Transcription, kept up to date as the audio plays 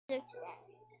today.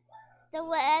 The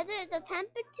weather, the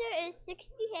temperature is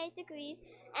 68 degrees,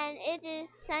 and it is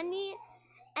sunny,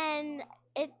 and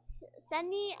it's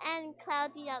sunny and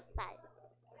cloudy outside.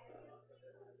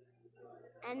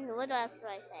 And what else do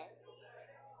I say?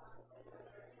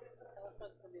 Tell us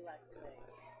what it's going to be like today.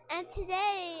 And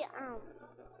today,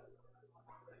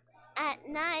 at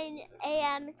 9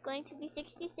 a.m. it's going to be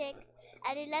 66.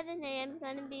 At 11 a.m. it's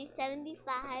going to be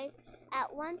 75.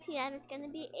 At 1 p.m. it's going to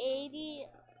be 80.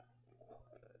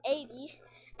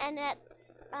 And at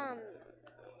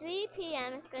 3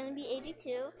 p.m. it's going to be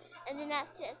 82. And then at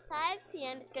 5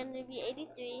 p.m. it's going to be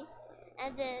 83.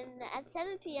 And then at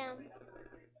 7 p.m.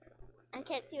 I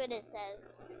can't see what it says.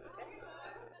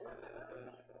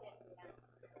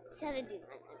 79.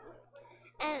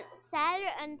 And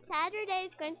Saturday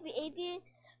it's going to be 84.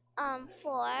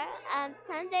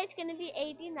 Sunday it's going to be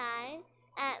 89.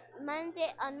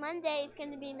 On Monday it's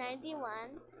going to be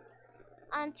 91.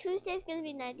 On Tuesday it's going to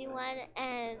be 91,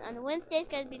 and on Wednesday it's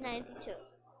going to be 92. Good job.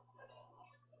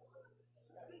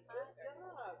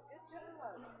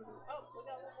 Oh, we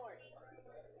got one more.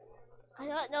 I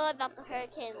don't know about the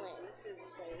hurricane lane.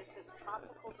 This is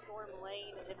Tropical Storm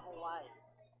Lane in Hawaii.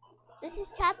 This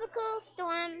is Tropical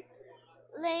Storm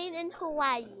Lane in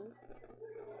Hawaii.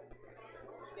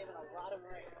 It's giving a lot of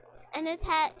rain. And it's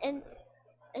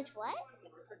what?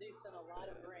 It's producing a lot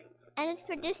of rain. And it's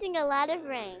producing a lot of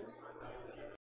rain.